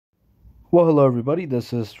Well, hello everybody,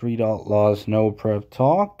 this is Street Outlaws No Prep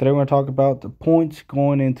Talk. Today we're going to talk about the points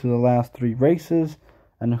going into the last three races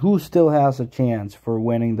and who still has a chance for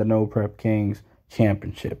winning the No Prep Kings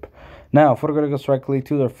Championship. Now, before we go directly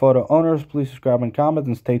to their photo owners, please subscribe and comment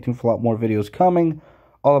and stay tuned for a lot more videos coming,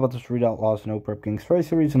 all about the Street Outlaws No Prep Kings race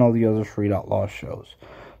series and all the other Street Outlaws shows.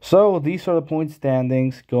 So, these are the point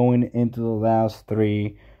standings going into the last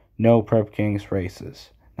three No Prep Kings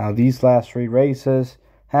races. Now, these last three races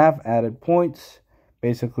have added points.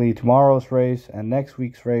 Basically, tomorrow's race and next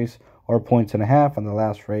week's race are points and a half, and the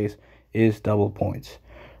last race is double points.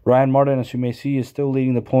 Ryan Martin, as you may see, is still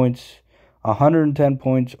leading the points, 110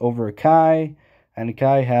 points over Kai, and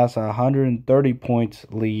Kai has 130 points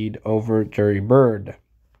lead over Jerry Bird.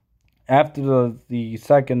 After the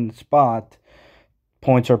second spot,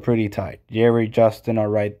 points are pretty tight. Jerry, Justin are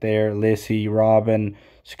right there. Lissy, Robin,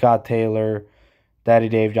 Scott Taylor, Daddy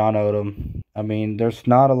Dave, John Odom. I mean, there's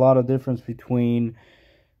not a lot of difference between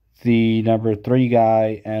the number 3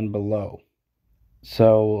 guy and below.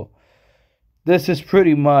 So, this is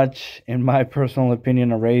pretty much, in my personal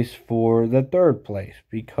opinion, a race for the third place.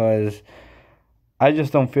 Because I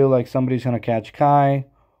just don't feel like somebody's going to catch Kai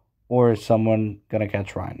or is someone going to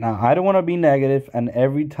catch Ryan. Now, I don't want to be negative, and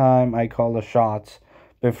every time I call the shots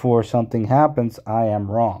before something happens, I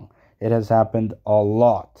am wrong. It has happened a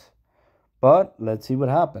lot. But let's see what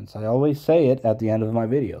happens. I always say it at the end of my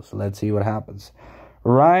videos. So let's see what happens.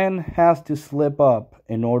 Ryan has to slip up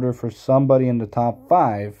in order for somebody in the top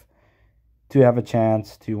 5 to have a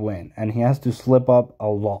chance to win. And he has to slip up a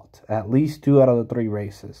lot. At least 2 out of the 3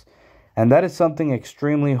 races. And that is something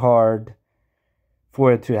extremely hard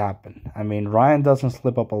for it to happen. I mean, Ryan doesn't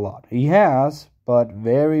slip up a lot. He has, but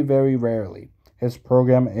very, very rarely. His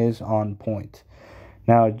program is on point.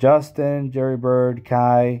 Now, Justin, Jerry Bird,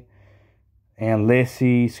 Kai, and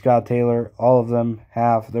Lissy, Scott Taylor, all of them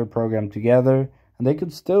have their program together, and they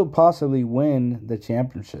could still possibly win the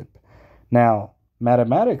championship. Now,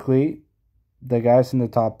 mathematically, the guys in the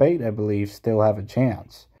top 8, I believe, still have a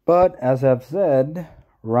chance. But, as I've said,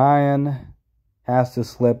 Ryan has to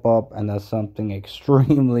slip up, and that's something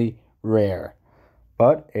extremely rare.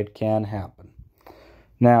 But it can happen.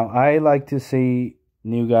 Now, I like to see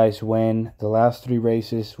new guys win. The last 3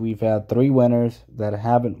 races, we've had 3 winners that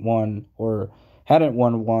haven't won or hadn't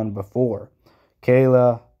won one before.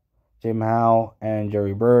 Kayla, Jim Howe, and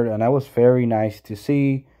Jerry Bird. And that was very nice to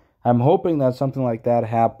see. I'm hoping that something like that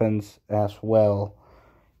happens as well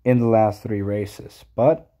in the last 3 races.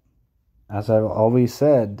 But, as I've always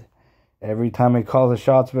said, every time I call the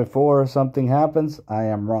shots before something happens, I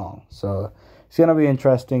am wrong. So, it's going to be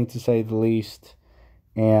interesting to say the least.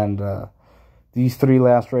 And, these 3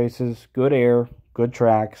 last races, good air, good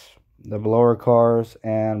tracks. The blower cars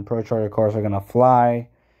and Pro Charger cars are going to fly.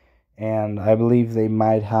 And I believe they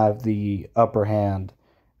might have the upper hand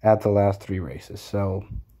at the last 3 races. So,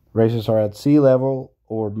 races are at sea level,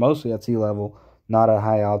 or mostly at sea level, not at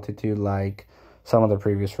high altitude like some of the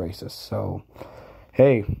previous races. So,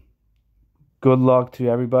 hey, good luck to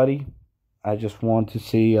everybody. I just want to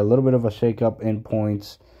see a little bit of a shakeup in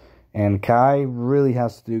points. And Kai really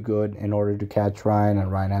has to do good in order to catch Ryan, and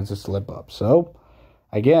Ryan has to slip up. So,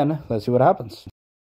 again, let's see what happens.